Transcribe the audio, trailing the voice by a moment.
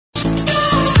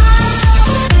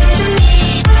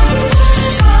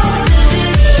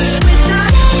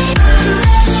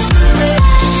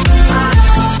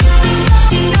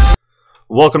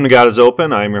Welcome to God is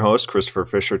Open. I'm your host, Christopher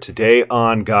Fisher. Today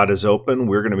on God is Open,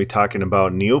 we're going to be talking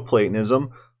about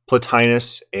Neoplatonism,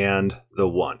 Plotinus, and the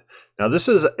One. Now, this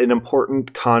is an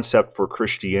important concept for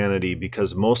Christianity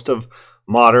because most of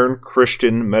modern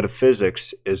Christian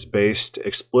metaphysics is based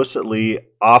explicitly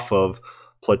off of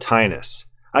Plotinus.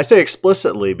 I say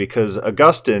explicitly because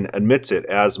Augustine admits it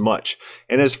as much,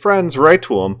 and his friends write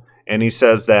to him, and he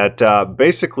says that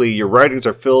basically your writings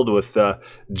are filled with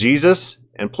Jesus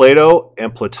and Plato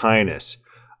and Plotinus.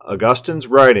 Augustine's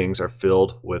writings are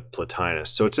filled with Plotinus.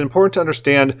 So it's important to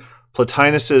understand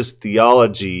Plotinus's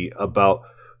theology about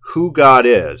who God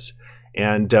is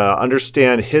and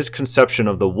understand his conception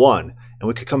of the one. And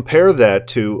we could compare that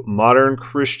to modern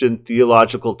Christian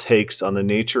theological takes on the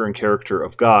nature and character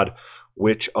of God,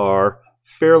 which are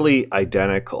fairly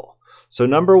identical. So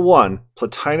number one,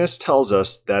 Plotinus tells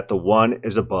us that the one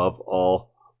is above all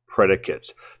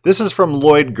predicates. This is from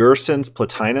Lloyd Gerson's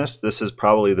Plotinus. This is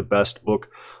probably the best book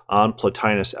on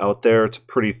Plotinus out there. It's a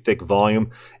pretty thick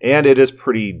volume, and it is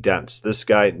pretty dense. This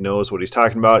guy knows what he's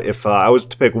talking about. If I was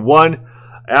to pick one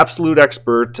absolute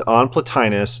expert on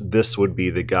Plotinus, this would be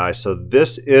the guy. So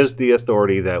this is the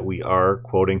authority that we are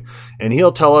quoting, and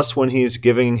he'll tell us when he's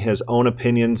giving his own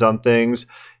opinions on things.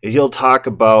 He'll talk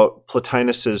about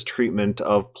Plotinus's treatment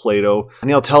of Plato, and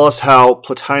he'll tell us how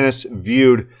Plotinus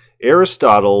viewed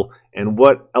Aristotle and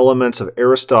what elements of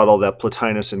Aristotle that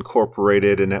Plotinus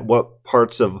incorporated and at what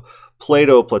parts of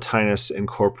Plato Plotinus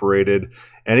incorporated.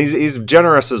 And he's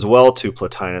generous as well to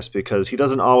Plotinus because he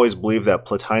doesn't always believe that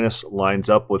Plotinus lines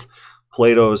up with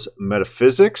Plato's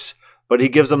metaphysics, but he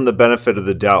gives him the benefit of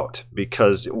the doubt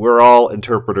because we're all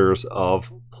interpreters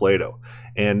of Plato.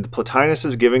 And Plotinus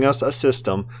is giving us a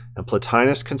system, and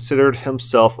Plotinus considered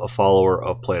himself a follower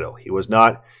of Plato. He was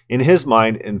not, in his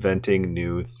mind, inventing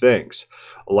new things.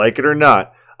 Like it or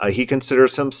not, he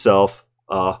considers himself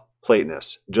a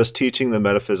Platonist, just teaching the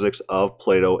metaphysics of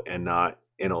Plato and not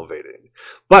innovating.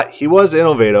 But he was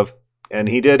innovative, and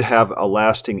he did have a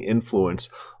lasting influence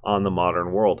on the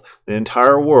modern world. The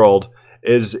entire world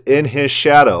is in his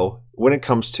shadow when it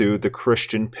comes to the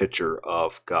Christian picture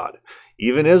of God.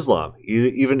 Even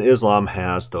Islam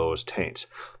has those taints.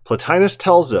 Plotinus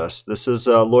tells us, this is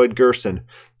Lloyd Gerson,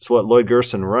 it's what Lloyd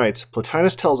Gerson writes,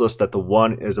 Plotinus tells us that the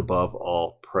one is above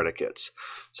all predicates.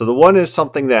 So the one is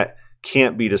something that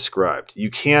can't be described. You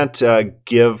can't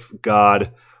give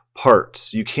God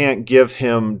parts. You can't give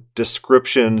him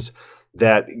descriptions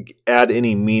that add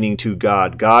any meaning to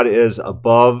God. God is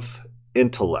above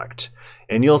intellect.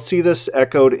 And you'll see this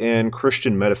echoed in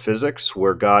Christian metaphysics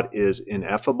where God is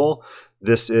ineffable.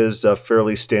 This is a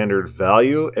fairly standard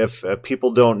value. If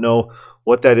people don't know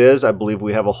what that is, I believe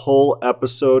we have a whole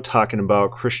episode talking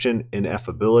about Christian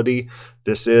ineffability.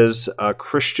 This is a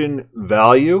Christian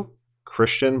value,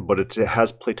 Christian, but it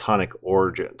has Platonic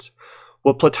origins.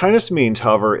 What Plotinus means,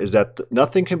 however, is that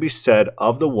nothing can be said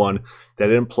of the one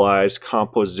that implies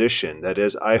composition. That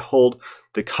is, I hold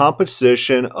the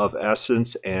composition of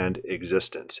essence and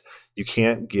existence. You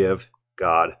can't give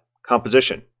God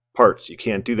composition, parts. You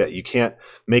can't do that. You can't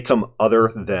make them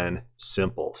other than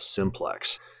simple,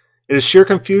 simplex. It is sheer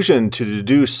confusion to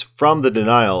deduce from the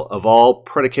denial of all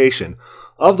predication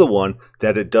of the one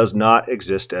that it does not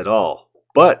exist at all.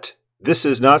 But this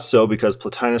is not so because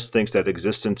Plotinus thinks that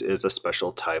existence is a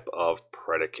special type of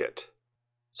predicate.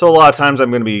 So a lot of times I'm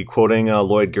going to be quoting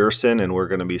Lloyd Gerson, and we're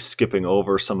going to be skipping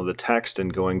over some of the text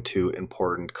and going to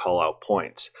important call-out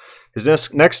points.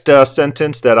 His next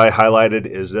sentence that I highlighted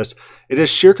is this: it is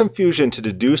sheer confusion to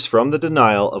deduce from the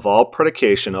denial of all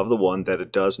predication of the one that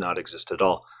it does not exist at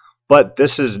all. But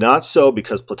this is not so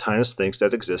because Plotinus thinks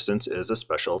that existence is a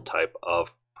special type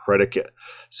of predicate.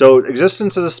 So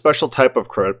existence is a special type of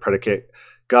predicate.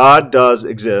 God does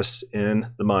exist in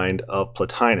the mind of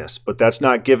Plotinus, but that's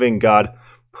not giving God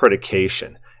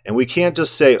predication. And we can't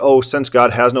just say, oh, since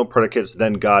God has no predicates,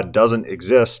 then God doesn't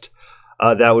exist.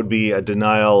 That would be a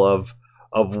denial of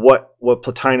what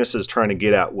Plotinus is trying to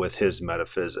get at with his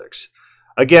metaphysics.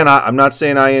 Again, I'm not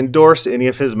saying I endorse any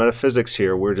of his metaphysics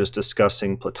here. We're just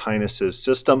discussing Plotinus's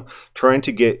system, trying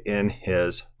to get in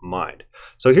his mind.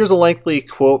 So here's a lengthy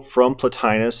quote from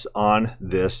Plotinus on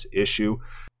this issue.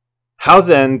 How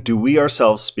then do we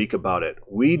ourselves speak about it?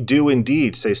 We do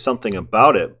indeed say something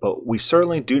about it, but we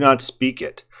certainly do not speak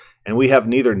it. And we have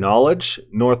neither knowledge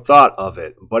nor thought of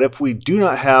it. But if we do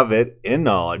not have it in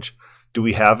knowledge, do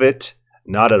we have it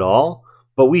not at all?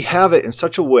 But we have it in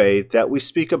such a way that we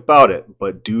speak about it,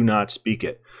 but do not speak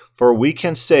it. For we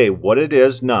can say what it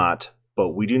is not,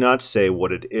 but we do not say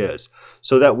what it is,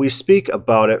 so that we speak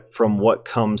about it from what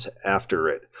comes after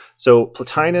it. So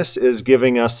Plotinus is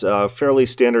giving us a fairly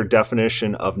standard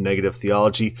definition of negative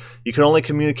theology. You can only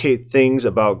communicate things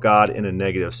about God in a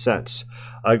negative sense.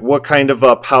 What kind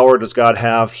of power does God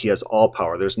have? He has all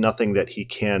power. There's nothing that he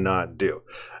cannot do.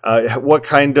 What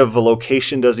kind of a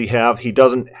location does he have? He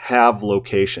doesn't have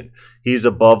location. He's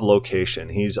above location.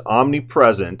 He's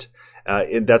omnipresent.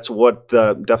 That's what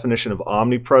the definition of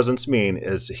omnipresence means,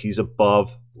 is he's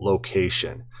above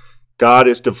location. God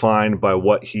is defined by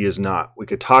what he is not. We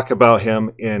could talk about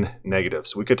him in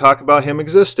negatives. We could talk about him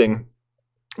existing.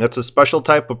 That's a special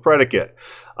type of predicate,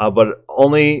 but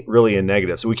only really in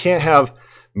negatives. We can't have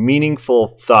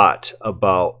meaningful thought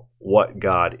about what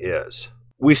God is.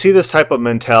 We see this type of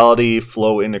mentality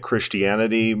flow into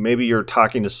Christianity. Maybe you're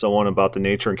talking to someone about the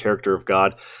nature and character of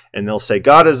God, and they'll say,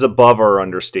 God is above our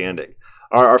understanding.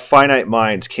 Our finite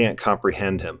minds can't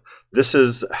comprehend him. This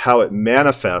is how it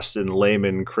manifests in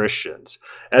layman Christians.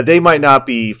 They might not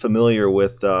be familiar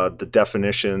with the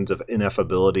definitions of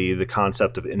ineffability, the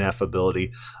concept of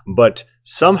ineffability, but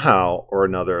somehow or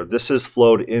another, this has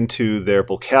flowed into their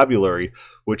vocabulary,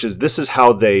 which is this is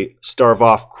how they starve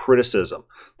off criticism.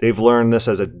 They've learned this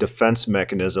as a defense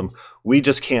mechanism. We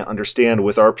just can't understand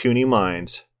with our puny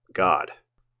minds God.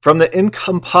 From the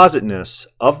incompositeness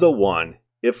of the one,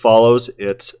 it follows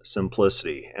its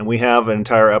simplicity. And we have an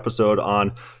entire episode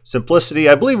on simplicity,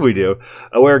 I believe we do,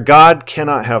 where God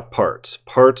cannot have parts.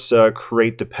 Parts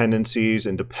create dependencies,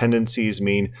 and dependencies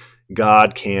mean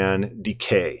God can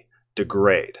decay,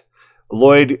 degrade.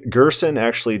 Lloyd Gerson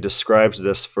actually describes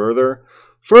this further.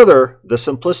 Further, the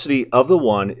simplicity of the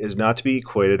one is not to be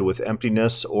equated with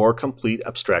emptiness or complete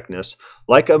abstractness,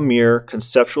 like a mere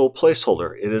conceptual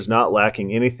placeholder. It is not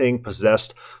lacking anything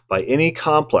possessed by any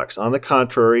complex. On the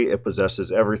contrary, it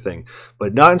possesses everything,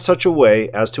 but not in such a way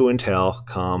as to entail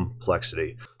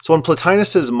complexity. So in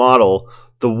Plotinus's model,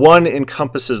 the one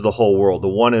encompasses the whole world. The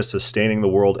one is sustaining the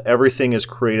world. Everything is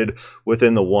created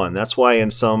within the one. That's why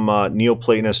in some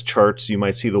Neoplatonist charts, you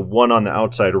might see the one on the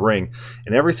outside ring.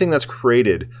 And everything that's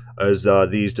created is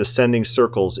these descending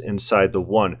circles inside the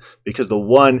one, because the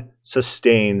one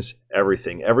sustains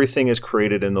everything. Everything is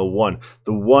created in the one.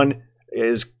 The one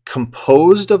is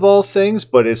composed of all things,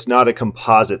 but it's not a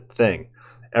composite thing.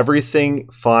 Everything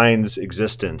finds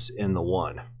existence in the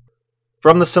one.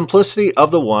 From the simplicity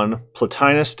of the one,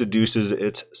 Plotinus deduces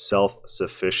its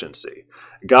self-sufficiency.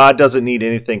 God doesn't need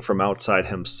anything from outside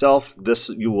himself. This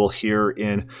you will hear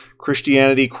in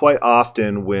Christianity quite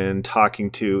often when talking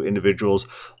to individuals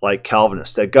like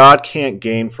Calvinists, that God can't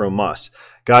gain from us.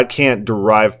 God can't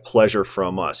derive pleasure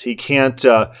from us. He can't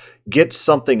get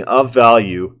something of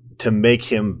value to make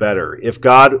him better. If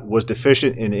God was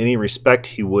deficient in any respect,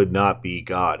 he would not be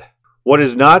God. What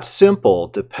is not simple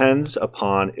depends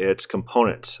upon its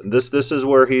components. And this is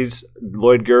where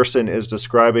Lloyd Gerson is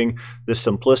describing the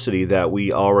simplicity that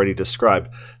we already described,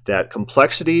 that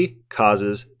complexity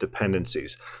causes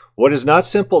dependencies. What is not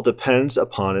simple depends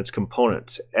upon its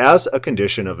components as a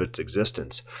condition of its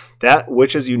existence. That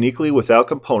which is uniquely without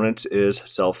components is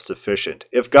self-sufficient.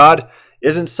 If God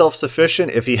isn't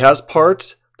self-sufficient, if he has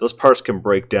parts, those parts can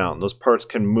break down. Those parts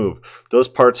can move. Those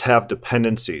parts have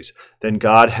dependencies. Then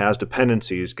God has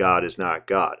dependencies. God is not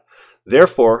God.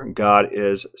 Therefore, God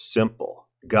is simple.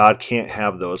 God can't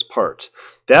have those parts.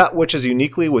 That which is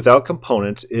uniquely without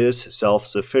components is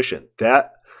self-sufficient.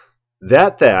 That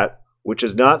which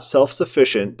is not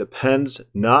self-sufficient depends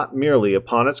not merely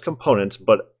upon its components,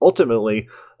 but ultimately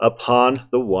upon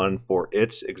the one, for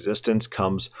its existence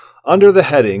comes under the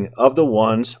heading of the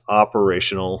one's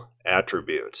operational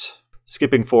attributes.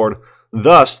 Skipping forward,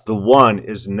 thus the one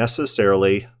is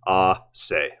necessarily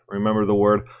se. Remember the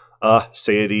word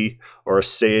aseity or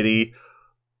aseity,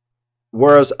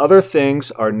 whereas other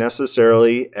things are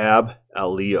necessarily ab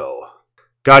alio.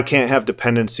 God can't have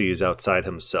dependencies outside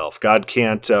himself. God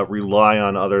can't rely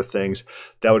on other things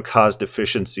that would cause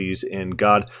deficiencies in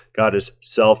God. God is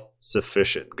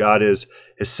self-sufficient. God is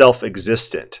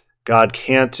self-existent. God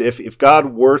can't, if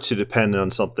God were to depend on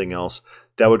something else,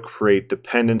 that would create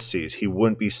dependencies. He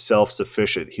wouldn't be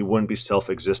self-sufficient. He wouldn't be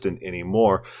self-existent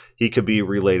anymore. He could be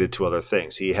related to other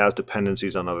things. He has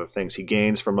dependencies on other things. He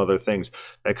gains from other things.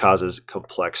 That causes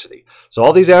complexity. So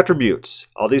all these attributes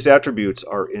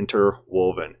are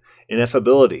interwoven.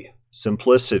 Ineffability,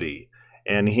 simplicity,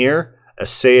 and here,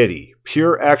 aseity,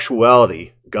 pure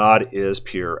actuality. God is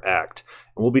pure act.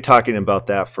 And we'll be talking about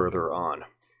that further on.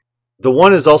 The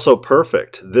one is also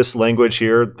perfect. This language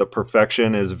here, the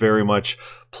perfection, is very much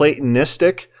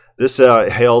Platonistic. This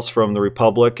hails from the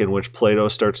Republic, in which Plato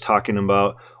starts talking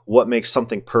about what makes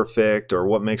something perfect or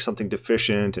what makes something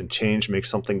deficient, and change makes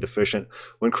something deficient.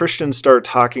 When Christians start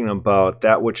talking about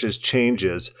that which is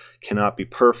changes cannot be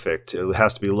perfect, it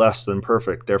has to be less than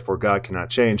perfect, therefore God cannot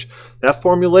change, that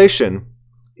formulation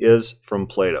is from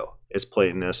Plato. It's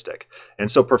Platonistic. And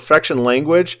so perfection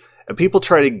language, and people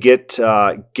try to get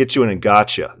you in a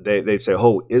gotcha. They say,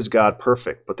 oh, is God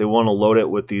perfect? But they want to load it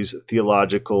with these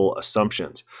theological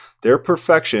assumptions. Their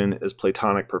perfection is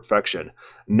Platonic perfection,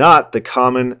 not the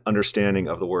common understanding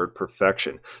of the word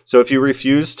perfection. So if you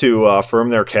refuse to affirm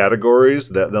their categories,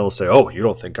 they'll say, oh, you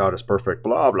don't think God is perfect,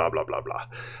 blah, blah, blah, blah,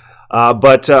 blah.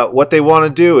 But what they want to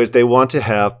do is they want to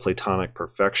have Platonic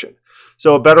perfection.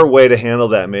 So a better way to handle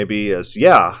that maybe is,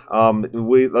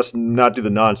 let's not do the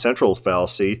non-central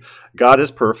fallacy. God is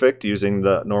perfect using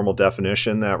the normal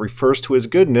definition that refers to his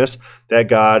goodness, that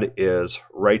God is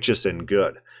righteous and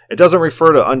good. It doesn't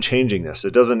refer to unchangingness.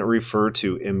 It doesn't refer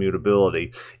to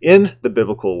immutability in the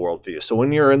biblical worldview. So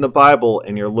when you're in the Bible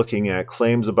and you're looking at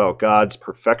claims about God's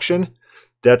perfection,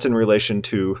 that's in relation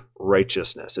to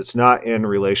righteousness. It's not in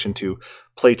relation to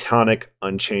Platonic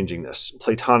unchangingness,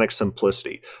 Platonic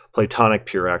simplicity, Platonic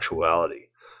pure actuality.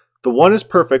 The one is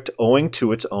perfect owing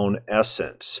to its own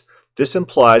essence. This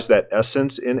implies that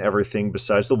essence in everything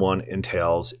besides the one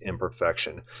entails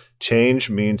imperfection. Change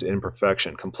means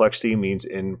imperfection. Complexity means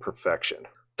imperfection.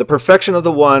 The perfection of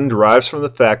the one derives from the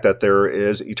fact that there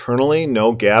is eternally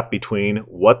no gap between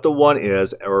what the one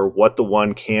is or what the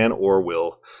one can or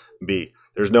will be.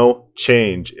 There's no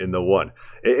change in the one.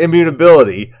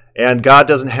 Immutability, and God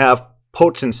doesn't have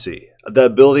potency, the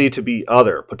ability to be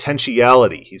other,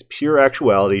 potentiality. He's pure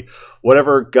actuality.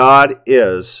 Whatever God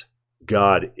is,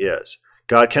 God is.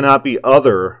 God cannot be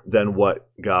other than what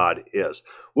God is,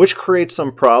 which creates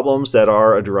some problems that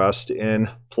are addressed in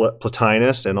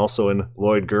Plotinus and also in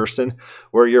Lloyd Gerson,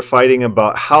 where you're fighting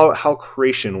about how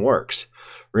creation works.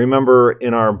 Remember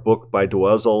in our book by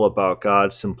Dwezzel about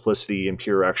God's simplicity and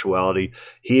pure actuality,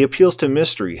 he appeals to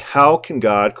mystery. How can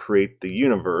God create the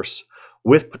universe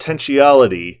with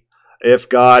potentiality if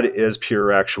God is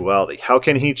pure actuality? How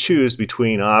can he choose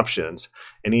between options?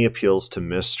 And he appeals to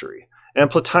mystery. And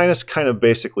Plotinus kind of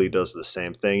basically does the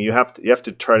same thing. You have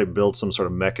to try to build some sort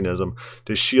of mechanism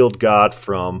to shield God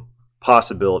from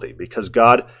possibility, because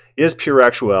God is pure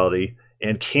actuality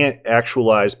and can't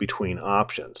actualize between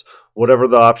options. Whatever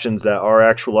the options that are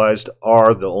actualized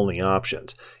are the only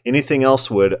options. Anything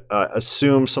else would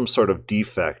assume some sort of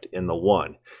defect in the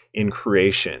one, in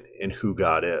creation, in who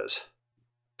God is.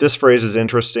 This phrase is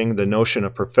interesting. The notion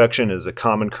of perfection is a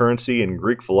common currency in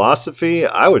Greek philosophy,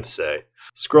 I would say.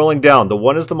 Scrolling down, the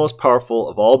one is the most powerful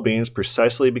of all beings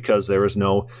precisely because there is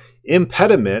no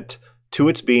impediment to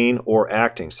its being or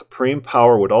acting. Supreme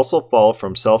power would also follow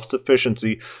from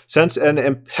self-sufficiency, since an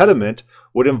impediment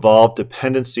would involve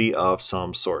dependency of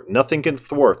some sort. Nothing can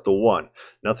thwart the one.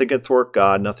 Nothing can thwart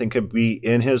God. Nothing can be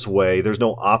in his way. There's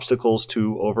no obstacles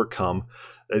to overcome.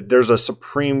 There's a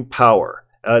supreme power.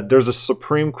 There's a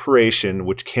supreme creation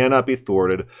which cannot be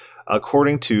thwarted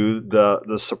according to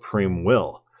the supreme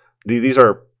will. These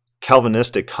are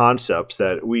Calvinistic concepts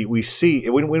that we see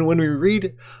when we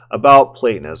read about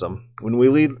Platonism, when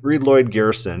we read Lloyd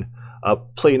Gerson, a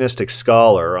Platonistic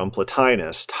scholar on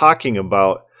Plotinus, talking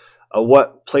about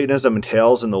what Platonism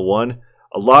entails in the one.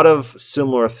 A lot of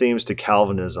similar themes to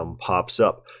Calvinism pops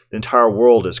up. The entire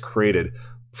world is created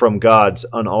from God's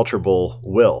unalterable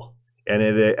will, and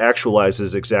it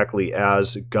actualizes exactly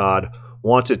as God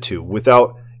wants it to,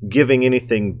 without giving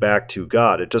anything back to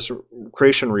God.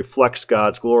 Creation reflects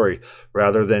God's glory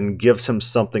rather than gives him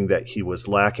something that he was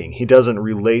lacking. He doesn't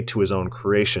relate to his own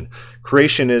creation.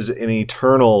 Creation is an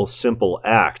eternal, simple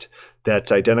act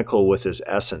that's identical with his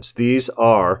essence. These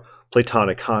are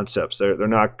Platonic concepts. They're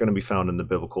not going to be found in the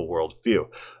biblical worldview,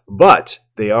 but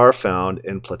they are found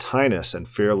in Plotinus and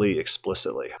fairly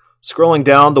explicitly. Scrolling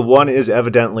down, the one is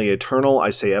evidently eternal. I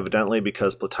say evidently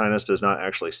because Plotinus does not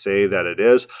actually say that it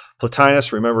is.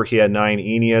 Plotinus, remember, he had 9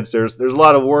 Aeneids. There's a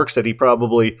lot of works that he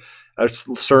probably,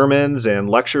 sermons and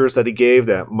lectures that he gave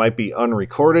that might be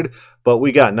unrecorded, but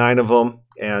we got 9 of them,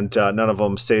 and none of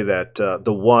them say that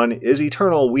the one is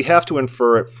eternal. We have to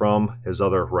infer it from his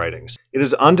other writings. It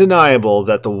is undeniable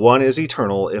that the one is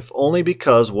eternal, if only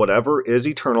because whatever is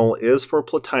eternal is for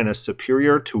Plotinus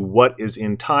superior to what is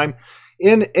in time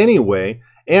in any way,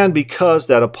 and because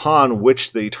that upon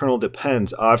which the eternal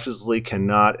depends obviously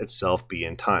cannot itself be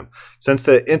in time. Since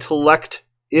the intellect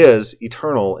is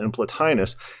eternal in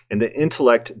Plotinus, and the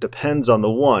intellect depends on the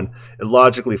one, it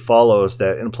logically follows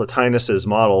that in Plotinus's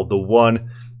model, the one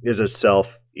is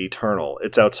itself eternal.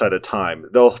 It's outside of time.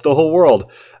 The whole world,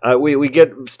 we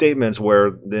get statements where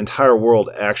the entire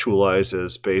world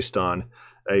actualizes based on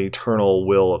eternal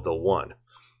will of the one.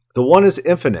 The one is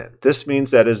infinite. This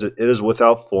means that it is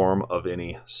without form of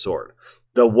any sort.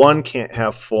 The one can't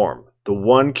have form. The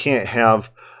one can't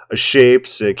have a shape.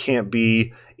 So it can't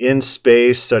be in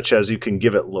space, such as you can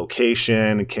give it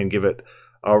location, can give it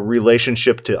a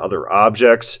relationship to other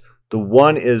objects. The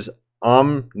one is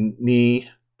omnipresent,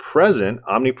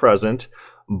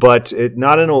 but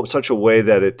not in such a way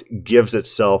that it gives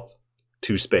itself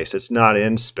to space. It's not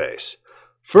in space.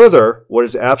 Further, what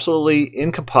is absolutely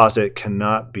incomposite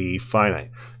cannot be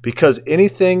finite, because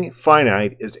anything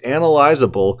finite is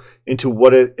analyzable into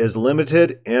what it is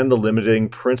limited and the limiting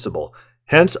principle.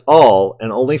 Hence, all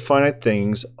and only finite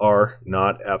things are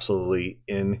not absolutely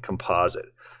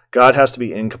incomposite. God has to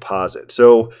be incomposite.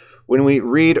 So when we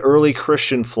read early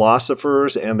Christian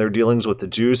philosophers and their dealings with the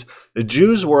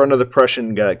Jews were under the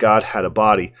impression that God had a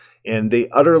body, and they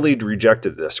utterly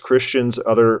rejected this. Christians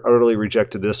utterly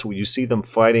rejected this. You see them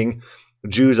fighting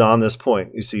Jews on this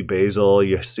point. You see Basil,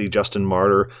 you see Justin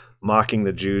Martyr mocking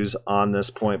the Jews on this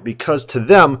point, because to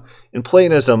them, in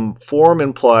Platonism, form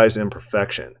implies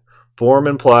imperfection. Form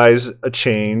implies a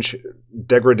change,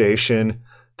 degradation,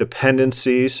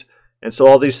 dependencies, and so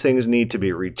all these things need to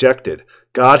be rejected.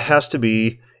 God has to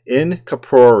be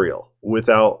incorporeal,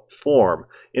 without form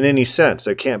in any sense.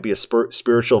 It can't be a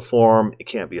spiritual form. It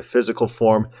can't be a physical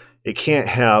form. It can't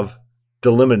have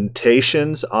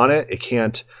delimitations on it. It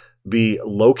can't be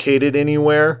located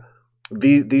anywhere.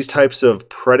 These types of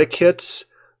predicates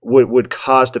would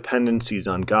cause dependencies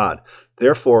on God.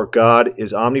 Therefore, God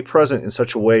is omnipresent in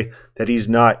such a way that he's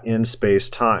not in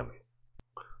space-time.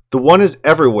 The one is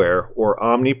everywhere, or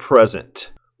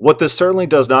omnipresent. What this certainly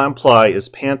does not imply is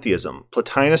pantheism.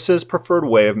 Plotinus' preferred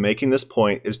way of making this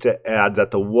point is to add that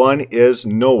the one is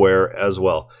nowhere as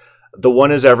well. The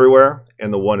one is everywhere,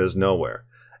 and the one is nowhere.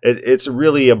 It's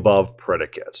really above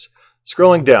predicates.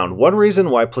 Scrolling down, one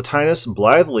reason why Plotinus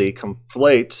blithely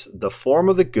conflates the form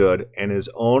of the good and his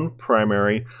own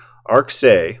primary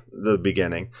arxe, the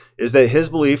beginning, is that his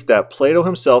belief that Plato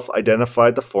himself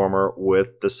identified the former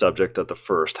with the subject of the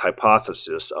first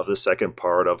hypothesis of the second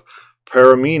part of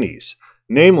Parmenides,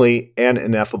 namely an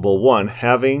ineffable one,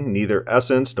 having neither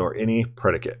essence nor any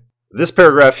predicate. This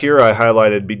paragraph here I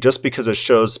highlighted just because it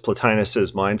shows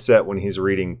Plotinus' mindset when he's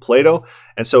reading Plato,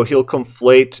 and so he'll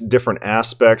conflate different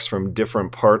aspects from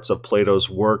different parts of Plato's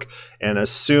work and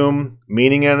assume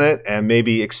meaning in it and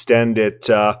maybe extend it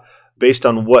based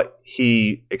on what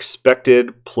he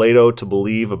expected Plato to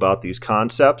believe about these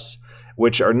concepts,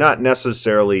 which are not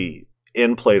necessarily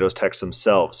in Plato's texts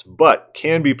themselves, but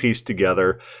can be pieced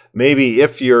together. Maybe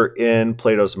if you're in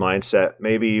Plato's mindset,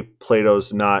 maybe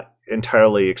Plato's not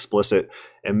entirely explicit,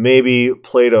 and maybe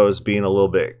Plato's being a little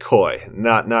bit coy,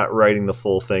 not writing the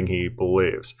full thing he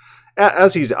believes,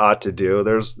 as he ought to do.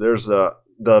 There's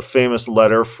the famous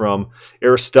letter from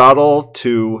Aristotle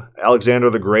to Alexander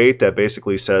the Great that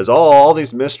basically says all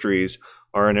these mysteries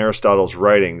are in Aristotle's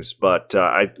writings, but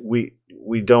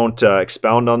we don't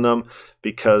expound on them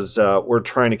because we're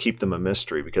trying to keep them a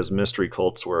mystery, because mystery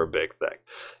cults were a big thing.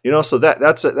 So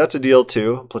that's a deal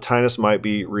too. Plotinus might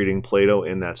be reading Plato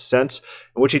in that sense,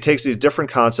 in which he takes these different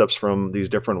concepts from these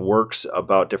different works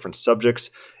about different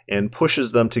subjects and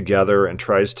pushes them together and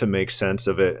tries to make sense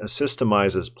of it and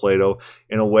systemizes Plato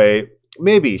in a way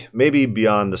maybe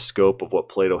beyond the scope of what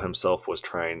Plato himself was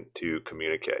trying to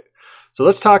communicate. So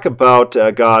let's talk about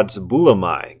God's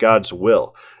boulomai, God's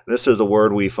will. This is a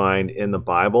word we find in the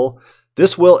Bible.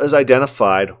 This will is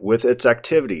identified with its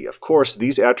activity. Of course,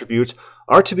 these attributes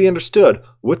are to be understood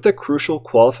with the crucial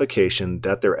qualification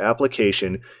that their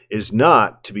application is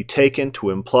not to be taken to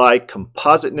imply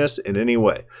compositeness in any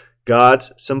way.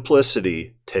 God's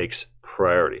simplicity takes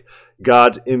priority.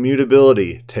 God's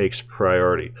immutability takes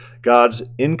priority. God's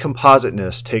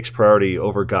incompositeness takes priority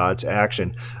over God's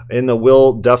action. In the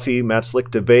Will Duffy-Matt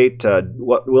Slick debate,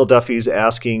 Will Duffy's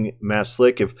asking Matt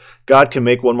Slick if God can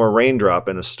make one more raindrop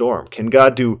in a storm. Can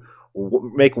God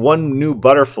make one new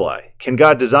butterfly? Can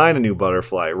God design a new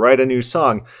butterfly, write a new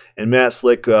song? And Matt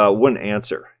Slick wouldn't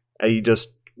answer. He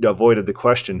just avoided the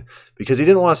question because he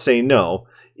didn't want to say no.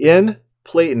 In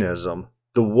Platonism,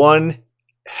 the one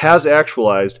has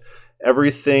actualized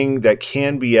everything that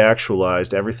can be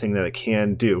actualized, everything that it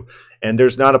can do. And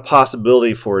there's not a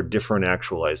possibility for a different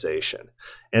actualization.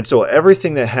 And so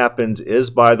everything that happens is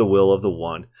by the will of the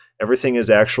one. Everything is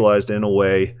actualized in a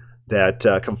way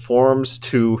that conforms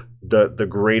to the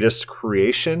greatest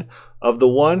creation of the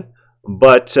one.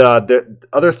 But the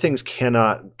other things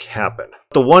cannot happen.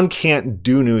 The one can't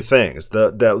do new things.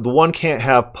 The one can't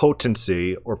have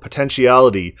potency or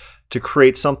potentiality to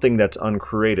create something that's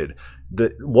uncreated.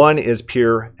 The one is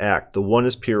pure act. The one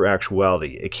is pure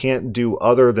actuality. It can't do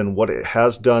other than what it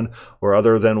has done or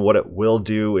other than what it will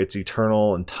do. It's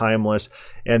eternal and timeless.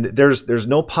 And there's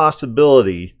no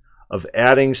possibility of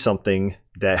adding something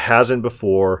that hasn't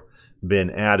before been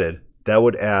added. That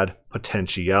would add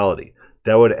potentiality.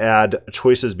 That would add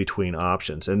choices between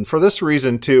options. And for this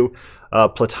reason, too,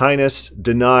 Plotinus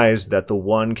denies that the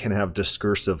one can have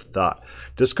discursive thought.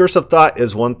 Discursive thought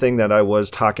is one thing that I was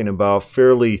talking about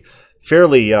fairly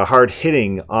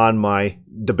hard-hitting on my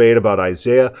debate about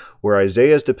Isaiah, where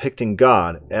Isaiah is depicting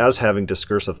God as having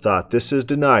discursive thought. This is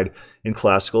denied in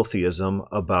classical theism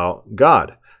about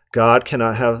God. God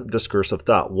cannot have discursive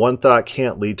thought. One thought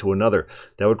can't lead to another.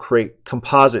 That would create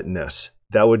compositeness.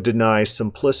 That would deny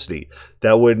simplicity.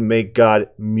 That would make God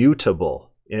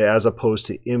mutable as opposed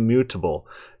to immutable.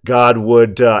 God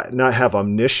would not have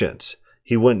omniscience.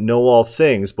 He wouldn't know all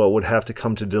things, but would have to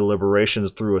come to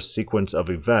deliberations through a sequence of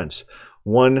events.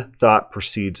 One thought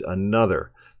precedes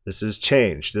another. This is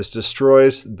change. This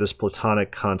destroys this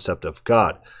Platonic concept of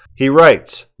God. He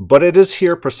writes, but it is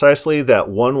here precisely that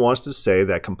one wants to say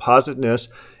that compositeness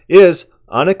is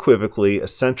unequivocally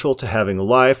essential to having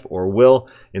life or will,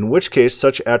 in which case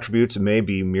such attributes may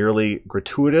be merely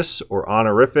gratuitous or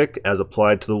honorific as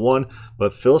applied to the one,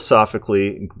 but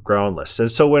philosophically groundless. And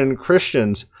so when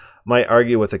Christians might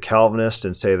argue with a Calvinist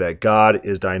and say that God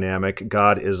is dynamic,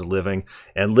 God is living,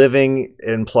 and living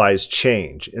implies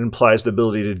change, implies the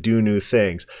ability to do new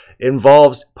things,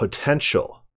 involves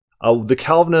potential. The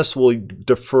Calvinists will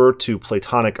defer to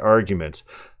Platonic arguments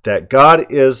that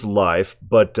God is life,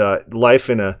 but life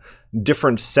in a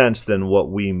different sense than what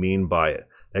we mean by it.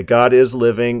 That God is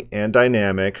living and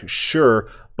dynamic, sure,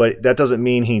 but that doesn't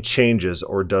mean he changes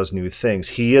or does new things.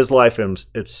 He is life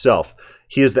itself.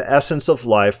 He is the essence of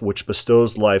life, which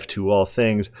bestows life to all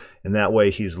things. In that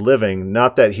way, he's living,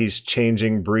 not that he's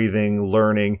changing, breathing,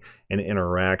 learning, and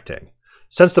interacting.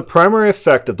 Since the primary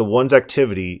effect of the one's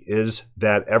activity is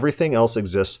that everything else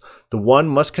exists, the one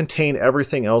must contain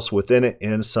everything else within it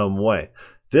in some way.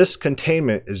 This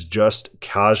containment is just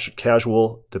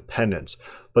casual dependence.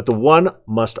 But the one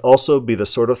must also be the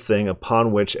sort of thing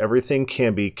upon which everything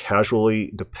can be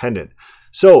casually dependent.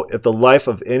 So, if the life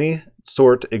of any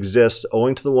sort exists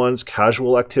owing to the one's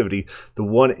casual activity, the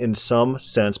one in some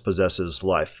sense possesses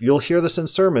life. You'll hear this in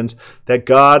sermons that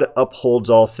God upholds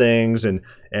all things and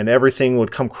everything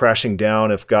would come crashing down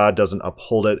if God doesn't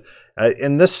uphold it.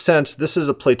 In this sense, this is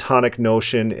a Platonic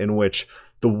notion in which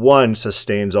the one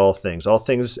sustains all things. All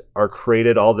things are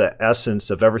created, all the essence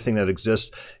of everything that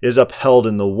exists is upheld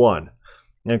in the one.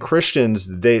 And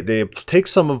Christians, they take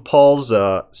some of Paul's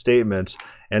statements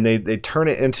and they turn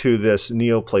it into this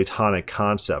Neoplatonic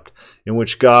concept in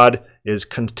which God is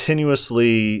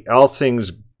continuously, all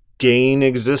things gain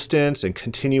existence and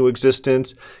continue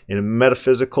existence in a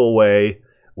metaphysical way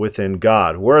within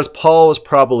God. Whereas Paul was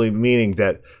probably meaning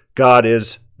that God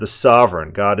is the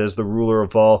sovereign, God is the ruler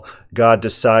of all, God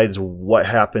decides what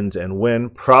happens and when.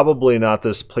 Probably not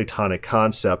this Platonic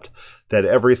concept that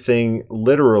everything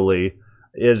literally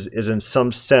is in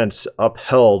some sense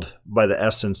upheld by the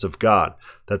essence of God,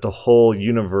 that the whole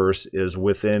universe is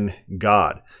within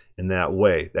God in that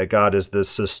way, that God is the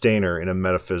sustainer in a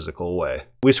metaphysical way.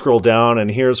 We scroll down,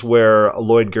 and here's where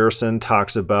Lloyd Gerson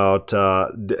talks about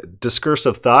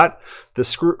discursive thought.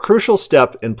 The crucial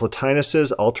step in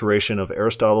Plotinus's alteration of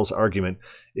Aristotle's argument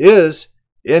is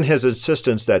in his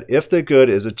insistence that if the good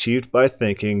is achieved by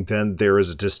thinking, then there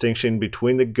is a distinction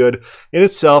between the good in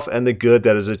itself and the good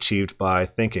that is achieved by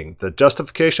thinking. The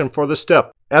justification for the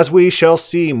step, as we shall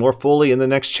see more fully in the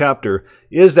next chapter,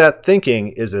 is that thinking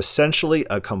is essentially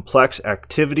a complex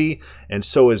activity and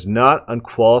so is not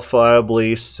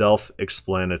unqualifiably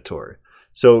self-explanatory.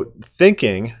 So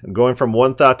thinking, going from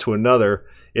one thought to another,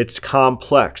 it's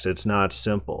complex. It's not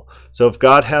simple. So if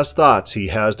God has thoughts, he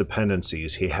has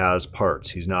dependencies. He has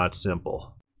parts. He's not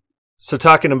simple. So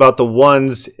talking about the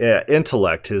one's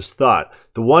intellect, his thought,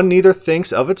 the one neither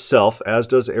thinks of itself, as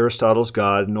does Aristotle's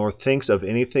God, nor thinks of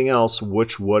anything else,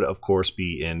 which would, of course,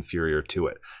 be inferior to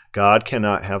it. God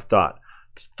cannot have thought.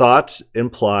 Thoughts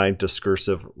imply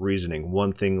discursive reasoning.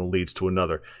 One thing leads to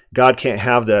another. God can't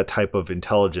have that type of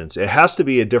intelligence. It has to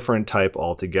be a different type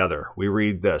altogether. We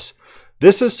read this.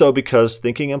 This is so because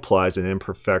thinking implies an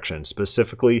imperfection,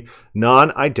 specifically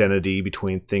non-identity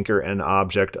between thinker and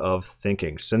object of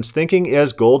thinking. Since thinking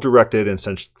is goal-directed and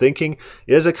since thinking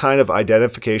is a kind of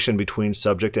identification between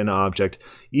subject and object,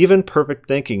 Even perfect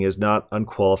thinking is not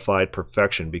unqualified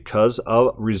perfection because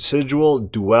of residual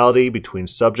duality between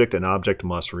subject and object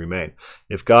must remain.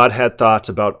 If God had thoughts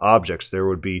about objects, there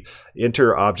would be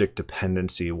inter-object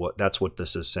dependency. That's what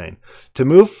this is saying. To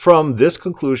move from this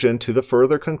conclusion to the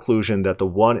further conclusion that the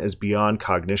one is beyond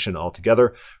cognition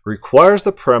altogether requires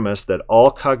the premise that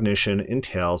all cognition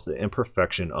entails the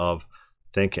imperfection of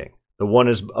thinking. The one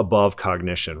is above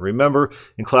cognition. Remember,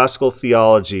 in classical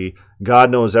theology,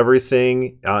 God knows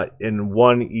everything in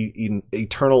one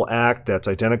eternal act that's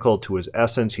identical to his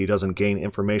essence. He doesn't gain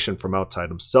information from outside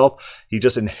himself. He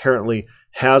just inherently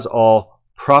has all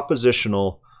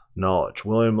propositional knowledge.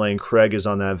 William Lane Craig is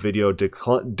on that video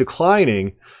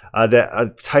declining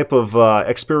that type of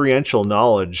experiential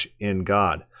knowledge in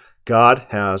God. God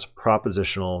has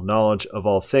propositional knowledge of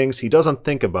all things. He doesn't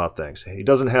think about things. He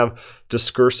doesn't have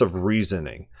discursive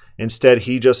reasoning. Instead,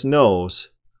 he just knows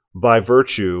by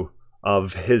virtue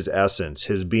of his essence,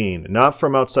 his being, not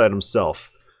from outside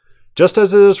himself. Just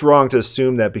as it is wrong to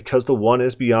assume that because the one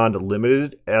is beyond a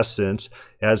limited essence,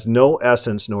 has no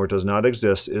essence nor does not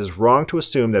exist, it is wrong to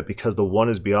assume that because the one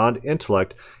is beyond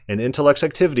intellect and intellect's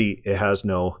activity, it has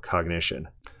no cognition.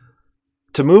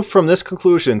 To move from this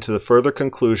conclusion to the further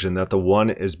conclusion that the one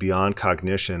is beyond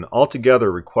cognition altogether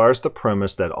requires the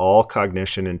premise that all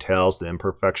cognition entails the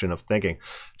imperfection of thinking.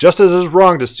 Just as it is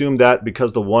wrong to assume that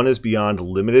because the one is beyond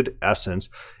limited essence,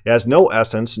 it has no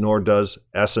essence, nor does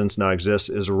essence not exist,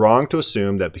 it is wrong to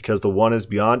assume that because the one is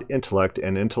beyond intellect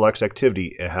and intellect's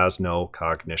activity, it has no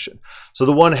cognition. So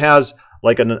the one has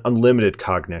like an unlimited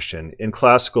cognition. In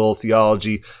classical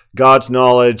theology, God's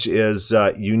knowledge is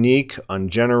unique,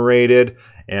 ungenerated,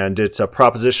 and it's a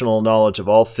propositional knowledge of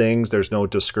all things. There's no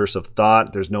discursive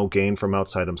thought. There's no gain from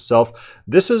outside himself.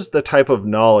 This is the type of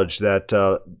knowledge that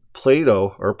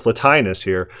Plato, or Plotinus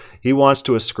here, he wants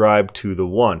to ascribe to the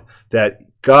one, that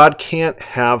God can't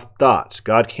have thoughts,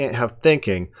 God can't have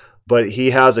thinking, but he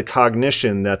has a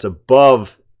cognition that's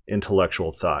above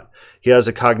intellectual thought. He has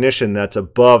a cognition that's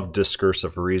above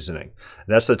discursive reasoning.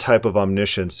 That's the type of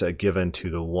omniscience given to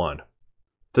the one.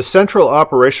 The central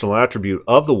operational attribute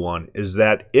of the one is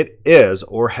that it is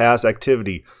or has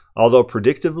activity, although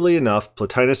predictably enough,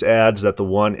 Plotinus adds that the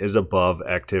one is above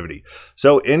activity.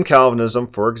 So in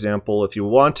Calvinism, for example, if you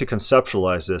want to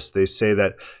conceptualize this, they say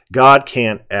that God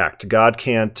can't act. God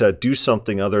can't do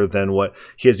something other than what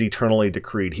he has eternally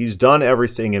decreed. He's done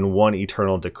everything in one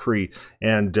eternal decree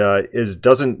and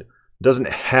doesn't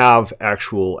have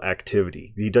actual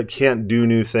activity. He can't do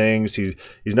new things. He's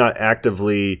not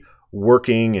actively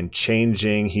working and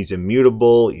changing. He's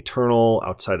immutable, eternal,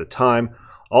 outside of time.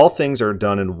 All things are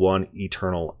done in one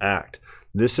eternal act.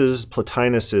 This is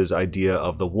Plotinus's idea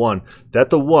of the one, that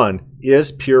the one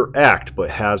is pure act but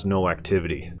has no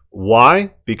activity.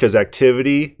 Why? Because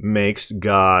activity makes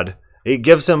God, it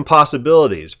gives him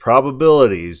possibilities,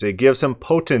 probabilities, it gives him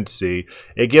potency,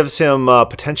 it gives him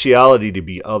potentiality to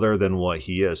be other than what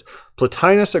he is.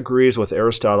 Plotinus agrees with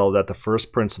Aristotle that the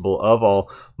first principle of all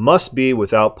must be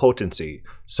without potency.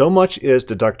 So much is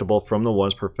deductible from the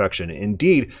one's perfection.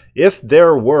 Indeed, if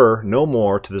there were no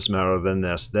more to this matter than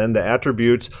this, then the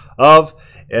attributes of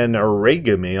an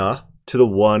aragamia to the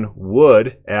one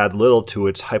would add little to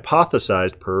its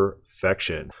hypothesized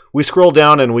perfection. We scroll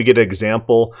down and we get an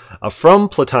example from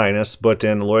Plotinus, but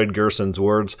in Lloyd Gerson's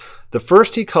words, the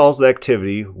first he calls the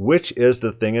activity, which is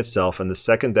the thing itself, and the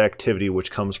second the activity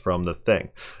which comes from the thing.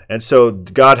 And so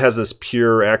God has this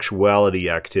pure actuality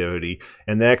activity,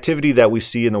 and the activity that we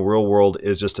see in the real world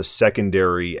is just a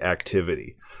secondary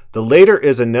activity. The later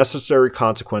is a necessary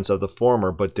consequence of the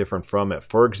former, but different from it.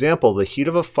 For example, the heat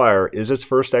of a fire is its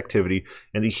first activity,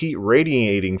 and the heat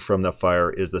radiating from the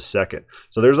fire is the second.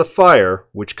 So there's a fire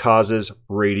which causes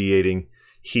radiating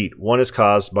heat. One is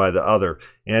caused by the other.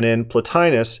 And in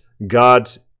Plotinus,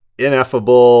 God's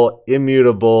ineffable,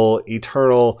 immutable,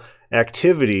 eternal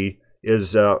activity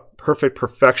is perfect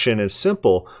perfection and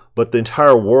simple, but the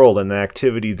entire world and the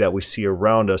activity that we see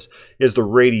around us is the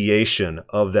radiation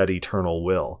of that eternal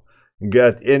will.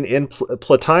 In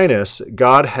Plotinus,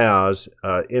 God has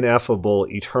ineffable,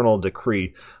 eternal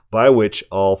decree by which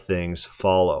all things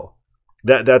follow.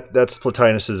 That's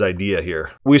Plotinus's idea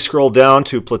here. We scroll down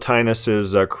to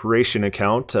Plotinus's creation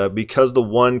account. Because the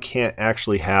one can't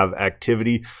actually have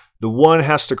activity, the one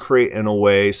has to create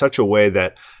in such a way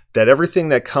that everything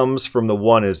that comes from the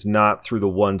one is not through the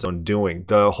one's own doing.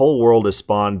 The whole world is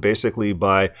spawned basically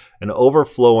by an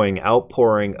overflowing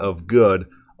outpouring of good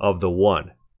of the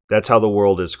one. That's how the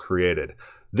world is created.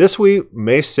 This, we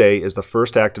may say, is the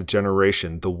first act of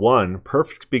generation. The one,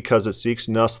 perfect because it seeks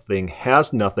nothing,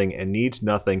 has nothing, and needs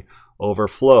nothing,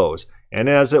 overflows, and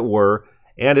as it were,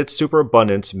 and its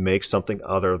superabundance makes something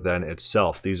other than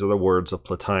itself. These are the words of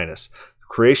Plotinus.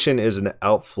 Creation is an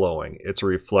outflowing, it's a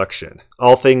reflection.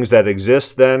 All things that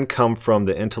exist then come from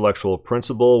the intellectual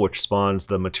principle which spawns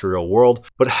the material world.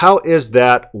 But how is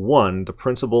that one, the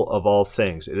principle of all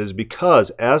things? It is because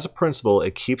as a principle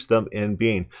it keeps them in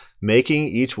being, making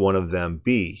each one of them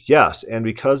be. Yes, and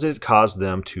because it caused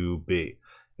them to be.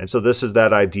 And so this is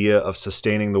that idea of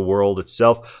sustaining the world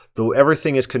itself, though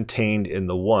everything is contained in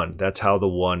the one. That's how the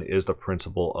one is the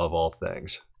principle of all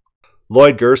things.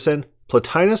 Lloyd Gerson,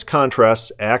 Plotinus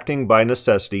contrasts acting by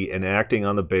necessity and acting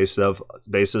on the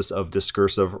basis of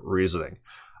discursive reasoning.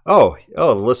 Oh,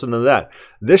 listen to that.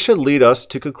 This should lead us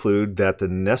to conclude that the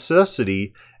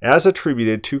necessity as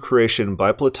attributed to creation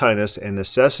by Plotinus and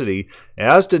necessity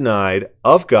as denied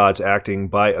of God's acting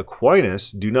by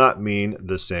Aquinas do not mean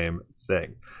the same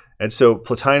thing. And so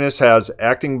Plotinus has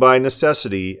acting by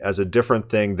necessity as a different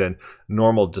thing than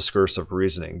normal discursive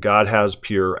reasoning. God has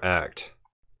pure act.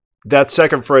 That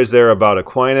second phrase there about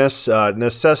Aquinas,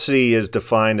 necessity is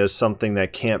defined as something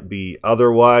that can't be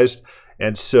otherwise.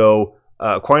 And so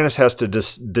Aquinas has to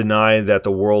deny that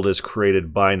the world is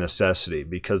created by necessity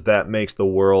because that makes the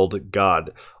world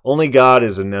God. Only God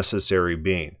is a necessary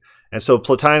being. And so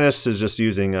Plotinus is just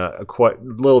using a quite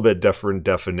little bit different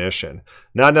definition.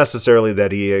 Not necessarily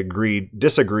that he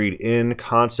disagreed in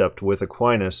concept with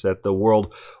Aquinas that the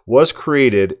world was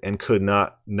created and could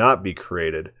not be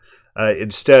created.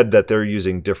 Instead, that they're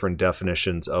using different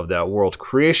definitions of that world.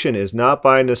 Creation is not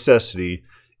by necessity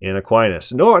in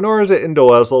Aquinas, nor is it in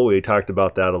Doesel. We talked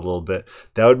about that a little bit.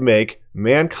 That would make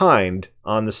mankind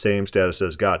on the same status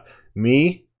as God.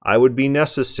 I would be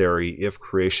necessary if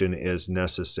creation is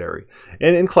necessary.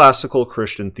 And in classical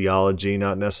Christian theology,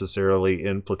 not necessarily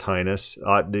in Plotinus,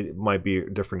 it might be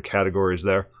different categories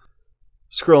there.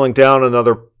 Scrolling down,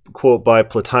 another quote by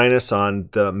Plotinus on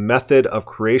the method of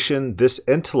creation. This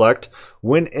intellect,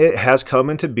 when it has come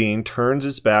into being, turns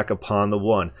its back upon the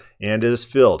one, and it is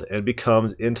filled, and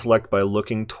becomes intellect by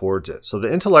looking towards it. So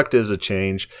the intellect is a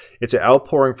change. It's an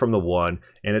outpouring from the one,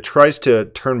 and it tries to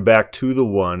turn back to the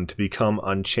one to become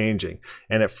unchanging,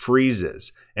 and it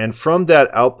freezes. And from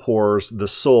that outpours the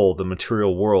soul, the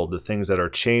material world, the things that are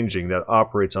changing, that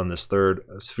operates on this third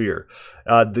sphere.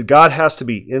 The God has to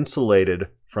be insulated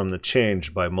from the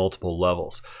change by multiple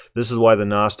levels. This is why the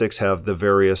Gnostics have the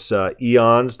various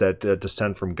eons that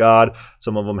descend from God.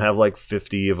 Some of them have like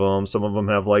 50 of them. Some of them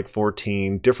have like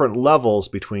 14 different levels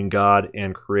between God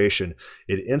and creation.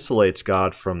 It insulates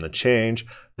God from the change.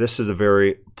 This is a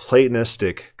very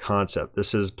Platonistic concept.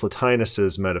 This is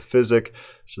Plotinus's metaphysic,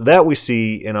 so that we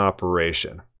see in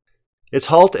operation. Its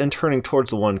halt and turning towards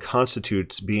the one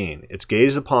constitutes being. Its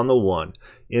gaze upon the one,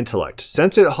 intellect.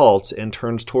 Since it halts and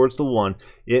turns towards the one,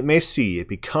 it may see it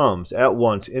becomes at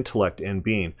once intellect and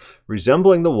being.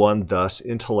 Resembling the one, thus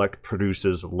intellect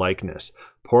produces likeness,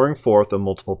 pouring forth a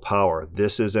multiple power.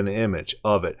 This is an image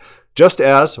of it, just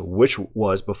as which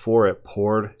was before it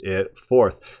poured it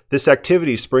forth. This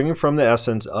activity springing from the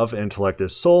essence of intellect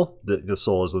is soul. The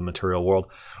soul is the material world,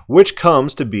 which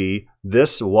comes to be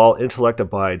this while intellect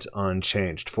abides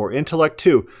unchanged. For intellect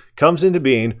too comes into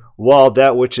being while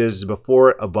that which is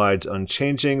before it abides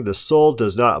unchanging. The soul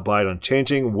does not abide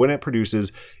unchanging. When it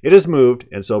produces, it is moved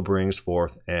and so brings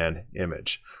forth an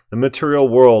image. The material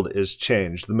world is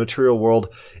changed. The material world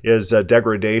is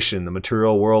degradation. The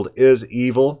material world is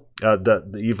evil. The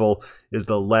evil is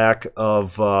the lack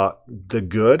of the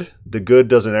good. The good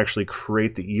doesn't actually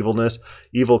create the evilness.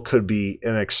 Evil could be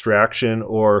an extraction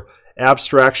or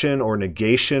abstraction or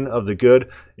negation of the good.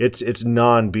 It's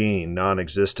non-being,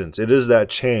 non-existence. It is that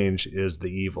change is the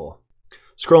evil.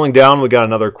 Scrolling down, we got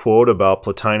another quote about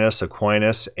Plotinus,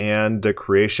 Aquinas, and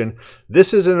creation.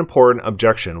 This is an important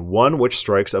objection, one which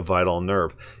strikes a vital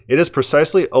nerve. It is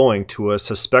precisely owing to a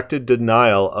suspected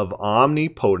denial of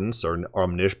omnipotence or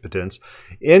omnipotence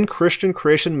in Christian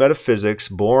creation metaphysics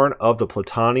born of the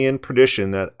Platonian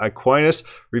tradition that Aquinas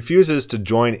refuses to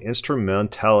join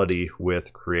instrumentality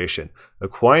with creation.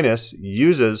 Aquinas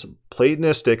uses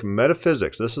Platonistic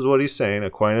metaphysics. This is what he's saying.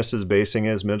 Aquinas is basing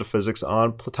his metaphysics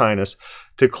on Plotinus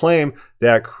to claim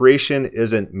that creation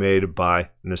isn't made by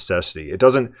necessity. It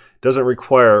doesn't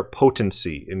require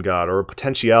potency in God or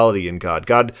potentiality in God.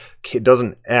 God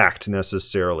doesn't act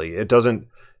necessarily.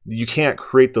 You can't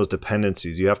create those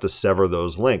dependencies. You have to sever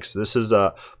those links. This is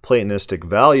a Platonistic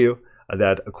value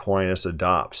that Aquinas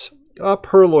adopts.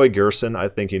 Per Lloyd Gerson, I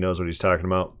think he knows what he's talking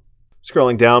about.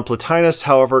 Scrolling down, Plotinus,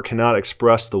 however, cannot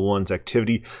express the one's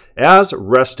activity as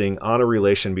resting on a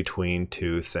relation between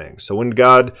two things. So when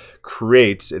God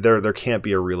creates, there can't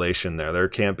be a relation there. There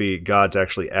can't be God's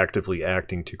actually actively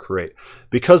acting to create.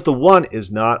 Because the one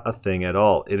is not a thing at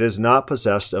all. It is not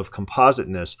possessed of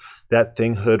compositeness that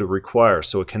thinghood requires.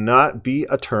 So it cannot be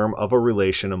a term of a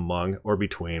relation among or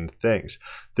between things.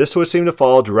 This would seem to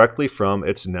follow directly from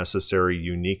its necessary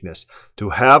uniqueness. To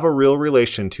have a real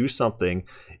relation to something,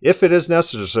 if it is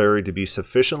necessary to be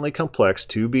sufficiently complex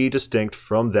to be distinct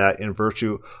from that in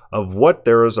virtue of what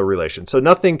there is a relation. So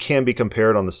nothing can be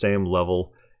compared on the same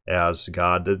level as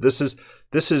God. This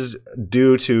is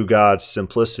due to God's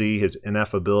simplicity, his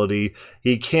ineffability.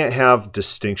 He can't have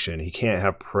distinction. He can't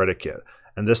have predicate.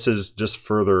 And this is just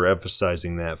further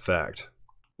emphasizing that fact.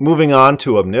 Moving on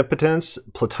to omnipotence,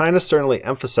 Plotinus certainly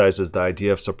emphasizes the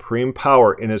idea of supreme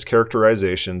power in his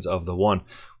characterizations of the one.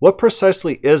 What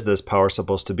precisely is this power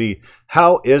supposed to be?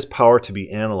 How is power to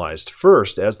be analyzed?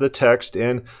 First, as the text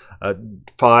in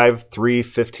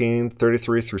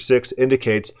 5:3:15:33-6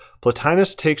 indicates,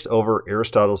 Plotinus takes over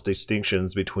Aristotle's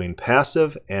distinctions between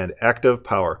passive and active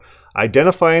power,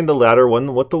 identifying the latter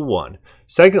one with the one.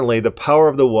 Secondly, the power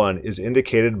of the one is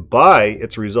indicated by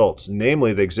its results,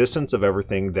 namely the existence of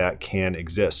everything that can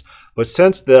exist. But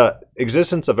since the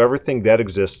existence of everything that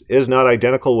exists is not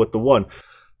identical with the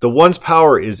one's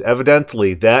power is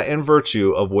evidently that in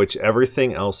virtue of which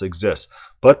everything else exists.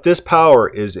 But this power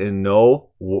is in no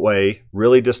way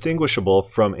really distinguishable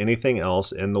from anything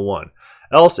else in the one.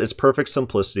 Else its perfect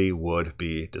simplicity would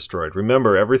be destroyed.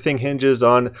 Remember, everything hinges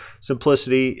on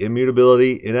simplicity,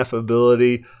 immutability,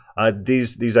 ineffability,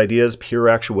 these ideas, pure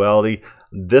actuality.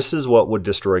 This is what would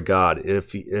destroy God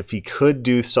if he could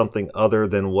do something other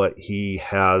than what he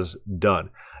has done.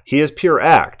 He is pure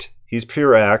act. He's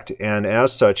pure act, and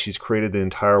as such, he's created the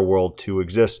entire world to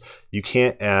exist. You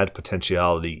can't add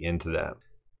potentiality into that.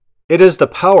 It is the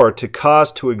power to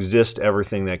cause to exist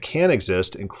everything that can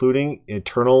exist, including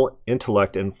eternal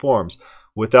intellect and forms.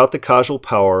 Without the causal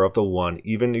power of the one,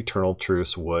 even eternal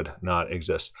truths would not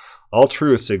exist. All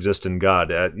truths exist in God.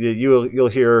 You'll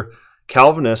hear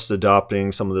Calvinists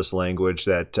adopting some of this language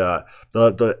that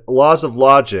the laws of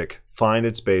logic find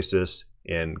its basis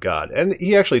in God. And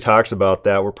he actually talks about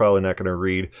that. We're probably not going to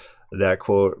read that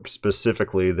quote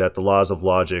specifically, that the laws of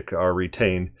logic are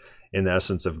retained in the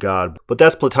essence of God. But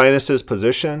that's Plotinus's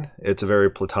position. It's a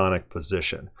very Platonic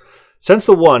position. Since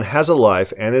the one has a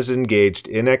life and is engaged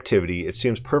in activity, it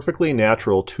seems perfectly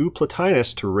natural to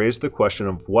Plotinus to raise the question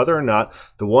of whether or not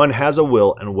the one has a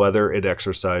will and whether it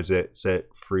exercises it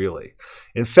freely.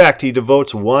 In fact, he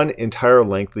devotes one entire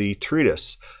lengthy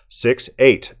treatise,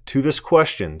 6:8, to this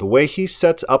question. The way he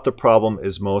sets up the problem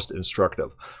is most instructive.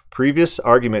 Previous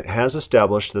argument has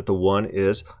established that the one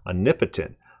is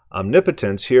omnipotent.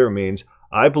 Omnipotence here means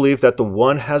I believe that the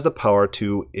one has the power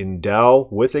to endow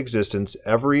with existence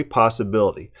every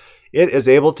possibility. It is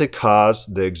able to cause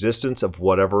the existence of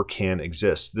whatever can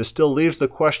exist. This still leaves the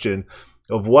question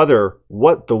of whether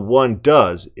what the one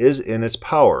does is in its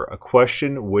power, a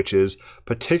question which is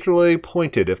particularly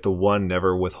pointed if the one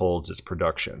never withholds its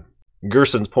production.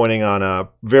 Gerson's pointing on a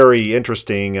very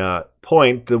interesting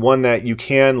point, the one that you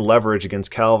can leverage against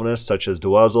Calvinists such as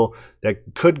Doezel,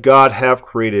 that could God have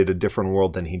created a different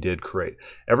world than he did create?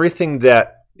 Everything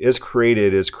that is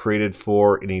created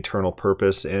for an eternal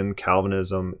purpose in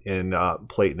Calvinism, in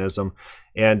Platonism,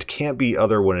 and can't be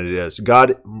other when it is.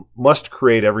 God must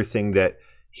create everything that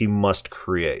he must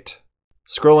create.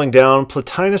 Scrolling down,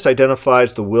 Plotinus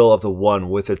identifies the will of the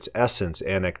one with its essence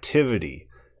and activity.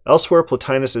 Elsewhere,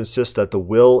 Plotinus insists that the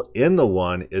will in the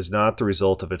one is not the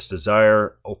result of its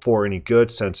desire for any good,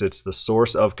 since it's the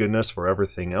source of goodness for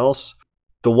everything else.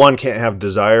 The one can't have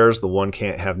desires, the one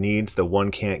can't have needs, the one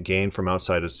can't gain from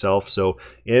outside itself. So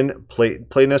in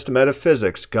Platonist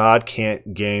metaphysics, God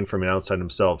can't gain from outside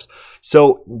himself.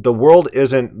 So the world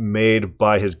isn't made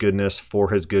by his goodness, for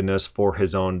his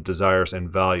own desires and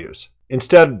values.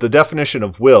 Instead, the definition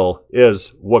of will is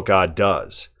what God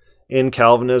does. In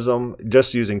Calvinism,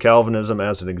 just using Calvinism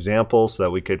as an example so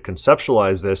that we could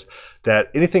conceptualize this, that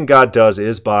anything God does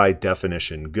is by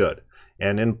definition good.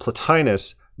 And in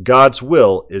Plotinus, God's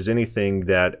will is anything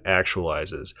that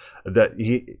actualizes.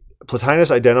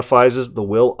 Plotinus identifies the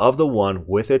will of the one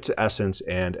with its essence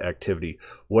and activity.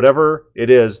 Whatever it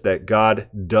is that God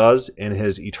does in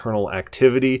his eternal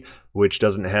activity, which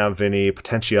doesn't have any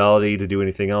potentiality to do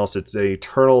anything else, it's an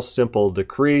eternal simple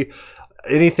decree.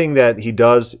 Anything that he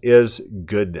does is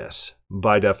goodness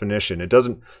by definition.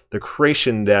 The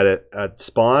creation that it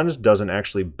spawns doesn't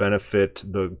actually benefit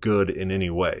the good in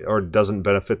any way, or doesn't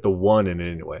benefit the one in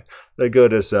any way. The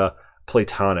good is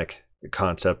Platonic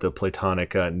concept, the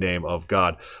Platonic name of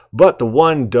God. But the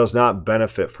one does not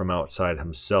benefit from outside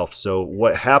himself. So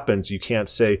what happens, you can't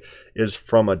say, is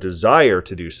from a desire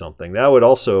to do something. That would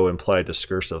also imply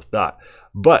discursive thought.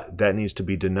 But that needs to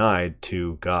be denied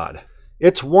to God.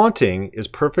 Its wanting is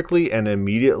perfectly and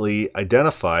immediately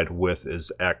identified with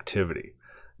its activity.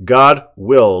 God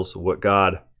wills what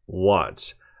God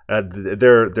wants.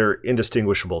 They're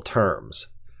indistinguishable terms.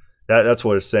 That's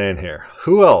what it's saying here.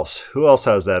 Who else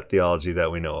has that theology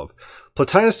that we know of?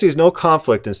 Plotinus sees no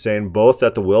conflict in saying both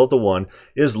that the will of the one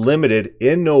is limited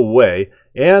in no way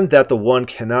and that the one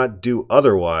cannot do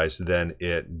otherwise than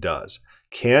it does.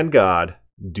 Can God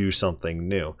do something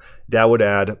new? That would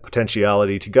add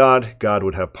potentiality to God. God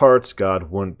would have parts. God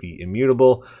wouldn't be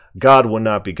immutable. God would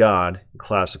not be God.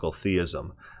 Classical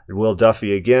theism. Will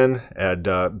Duffy again had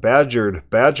badgered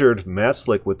Matt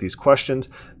Slick with these questions.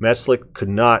 Matt Slick could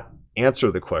not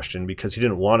answer the question because he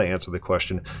didn't want to answer the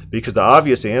question, because the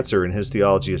obvious answer in his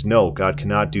theology is no, God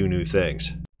cannot do new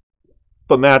things.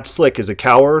 But Matt Slick is a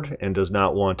coward and does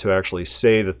not want to actually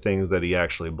say the things that he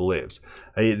actually believes.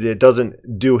 It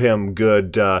doesn't do him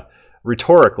good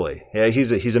rhetorically.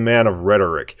 He's a man of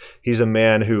rhetoric. He's a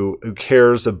man who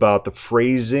cares about the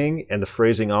phrasing, and the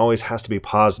phrasing always has to be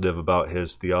positive about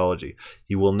his theology.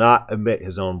 He will not admit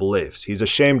his own beliefs. He's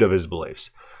ashamed of his beliefs.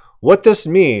 What this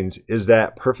means is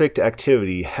that perfect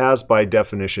activity has by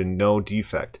definition no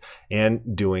defect,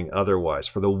 and doing otherwise.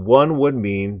 For the one would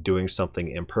mean doing something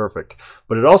imperfect.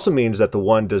 But it also means that the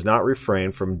one does not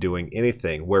refrain from doing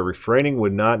anything, where refraining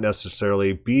would not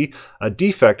necessarily be a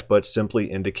defect, but simply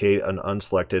indicate an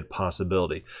unselected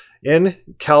possibility. In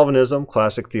Calvinism,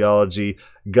 classic theology,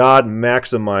 God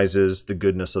maximizes the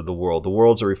goodness of the world. The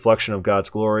world's a reflection of God's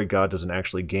glory. God doesn't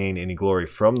actually gain any glory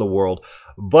from the world.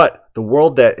 But the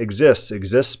world that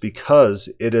exists because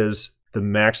it is the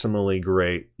maximally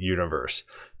great universe,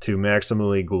 to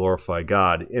maximally glorify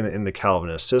God in the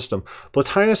Calvinist system.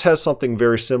 Plotinus has something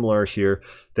very similar here,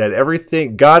 that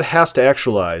everything, God has to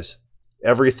actualize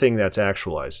everything that's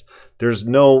actualized. There's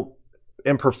no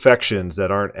imperfections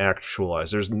that aren't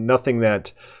actualized. There's nothing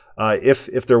that,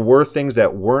 if there were things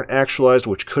that weren't actualized,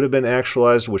 which could have been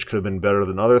actualized, which could have been better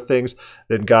than other things,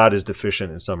 then God is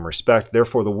deficient in some respect.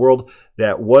 Therefore, the world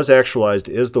that was actualized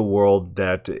is the world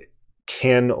that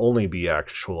can only be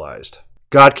actualized.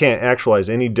 God can't actualize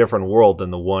any different world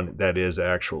than the one that is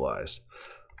actualized.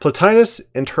 Plotinus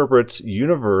interprets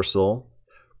universal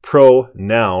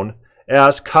pronoun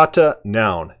as kata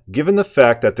noun, given the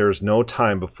fact that there is no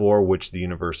time before which the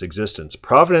universe exists.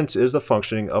 Providence is the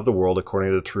functioning of the world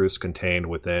according to the truths contained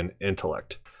within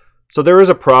intellect. So there is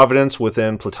a providence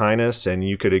within Plotinus, and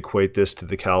you could equate this to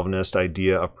the Calvinist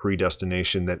idea of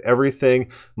predestination, that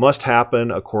everything must happen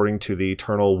according to the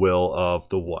eternal will of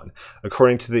the one,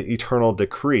 according to the eternal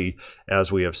decree,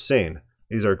 as we have seen.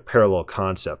 These are parallel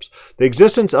concepts. The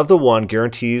existence of the one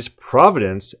guarantees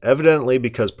providence, evidently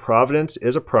because providence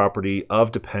is a property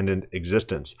of dependent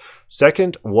existence.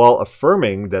 Second, while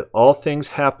affirming that all things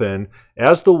happen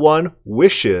as the one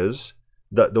wishes,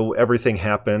 everything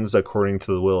happens according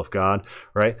to the will of God,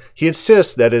 right? He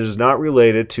insists that it is not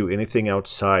related to anything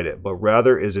outside it, but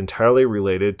rather is entirely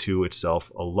related to itself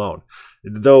alone.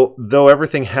 Though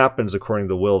everything happens according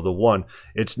to the will of the one,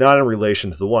 it's not in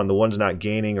relation to the one. The one's not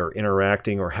gaining or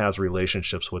interacting or has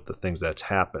relationships with the things that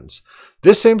happens.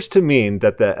 This seems to mean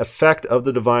that the effect of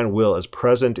the divine will is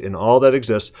present in all that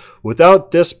exists, without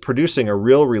this producing a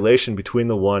real relation between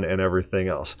the one and everything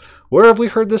else. Where have we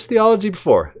heard this theology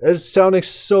before? It's sounding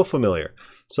so familiar.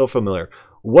 So familiar.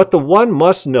 What the one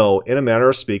must know, in a manner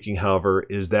of speaking, however,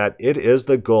 is that it is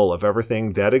the goal of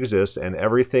everything that exists, and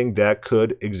everything that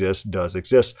could exist does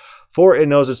exist, for it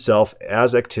knows itself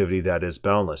as activity that is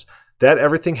boundless. That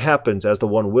everything happens as the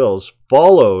one wills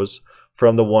follows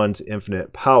from the one's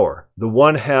infinite power. The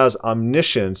one has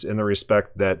omniscience in the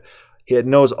respect that it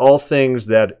knows all things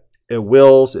that it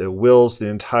wills the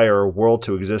entire world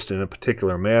to exist in a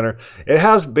particular manner. It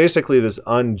has basically this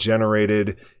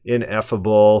ungenerated,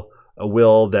 ineffable a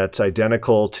will that's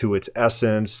identical to its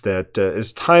essence, that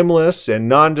is timeless and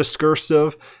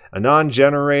non-discursive,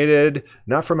 non-generated,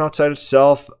 not from outside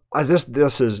itself.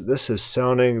 This is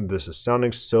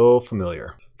sounding so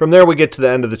familiar. From there, we get to the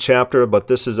end of the chapter, but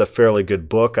this is a fairly good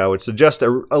book. I would suggest at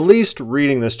least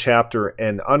reading this chapter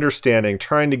and understanding,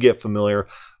 trying to get familiar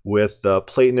with the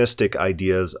Platonistic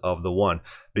ideas of the one,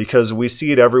 because we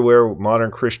see it everywhere.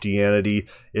 Modern Christianity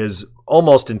is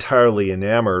almost entirely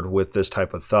enamored with this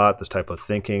type of thought, this type of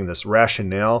thinking, this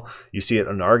rationale. You see it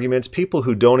in arguments. People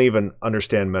who don't even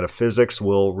understand metaphysics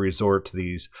will resort to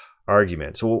these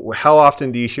arguments. How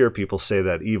often do you hear people say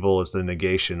that evil is the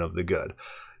negation of the good?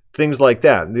 things like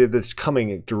that. That's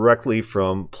coming directly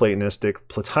from Plotinus'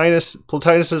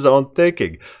 own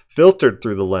thinking, filtered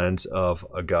through the lens of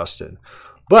Augustine.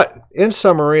 But in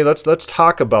summary, let's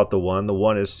talk about the one. The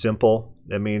one is simple.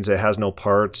 That means it has no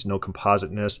parts, no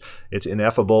compositeness. It's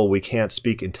ineffable. We can't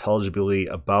speak intelligibly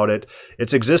about it.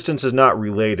 Its existence is not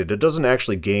related. It doesn't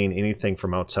actually gain anything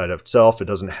from outside of itself. It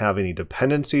doesn't have any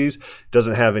dependencies. It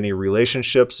doesn't have any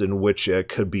relationships in which it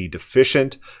could be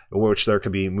deficient, or which there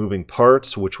could be moving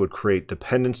parts, which would create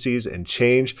dependencies and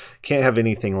change. Can't have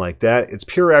anything like that. It's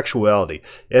pure actuality.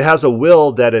 It has a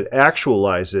will that it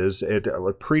actualizes. It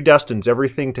predestines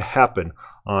everything to happen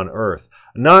on earth.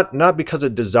 Not because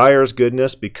it desires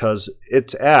goodness, because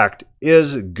its act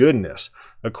is goodness,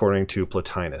 according to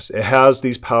Plotinus. It has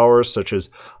these powers such as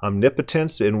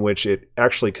omnipotence, in which it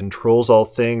actually controls all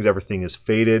things. Everything is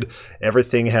fated.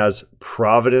 Everything has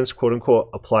providence, quote unquote,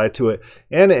 applied to it.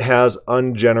 And it has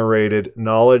ungenerated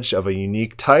knowledge of a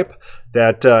unique type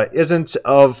that isn't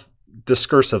of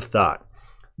discursive thought.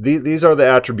 These are the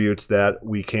attributes that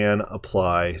we can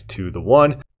apply to the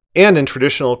one. And in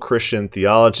traditional Christian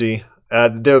theology,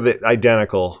 they're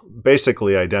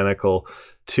basically identical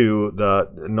to the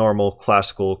normal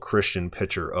classical Christian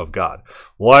picture of God.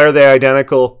 Why are they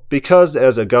identical? Because,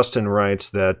 as Augustine writes,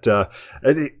 that the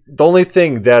only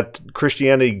thing that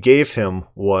Christianity gave him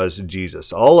was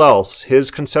Jesus. All else, his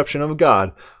conception of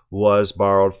God, was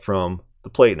borrowed from the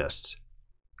Platonists.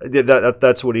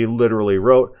 That's what he literally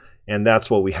wrote, and that's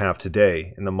what we have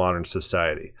today in the modern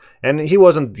society. And he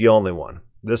wasn't the only one.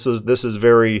 This is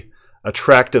very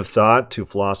attractive thought to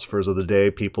philosophers of the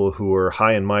day, people who were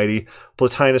high and mighty.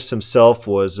 Plotinus himself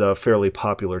was a fairly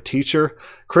popular teacher.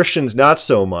 Christians not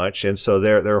so much, and so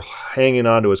they're hanging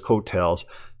on to his coattails,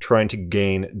 trying to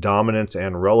gain dominance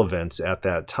and relevance at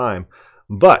that time.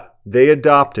 But they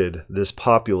adopted this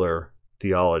popular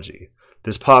theology,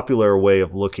 this popular way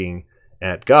of looking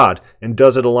at God. And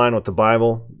does it align with the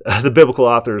Bible? The biblical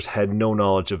authors had no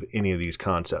knowledge of any of these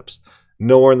concepts.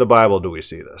 Nowhere in the Bible do we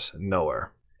see this.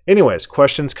 Nowhere. Anyways,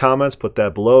 questions, comments, put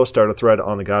that below. Start a thread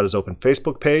on the God is Open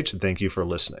Facebook page. And thank you for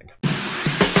listening.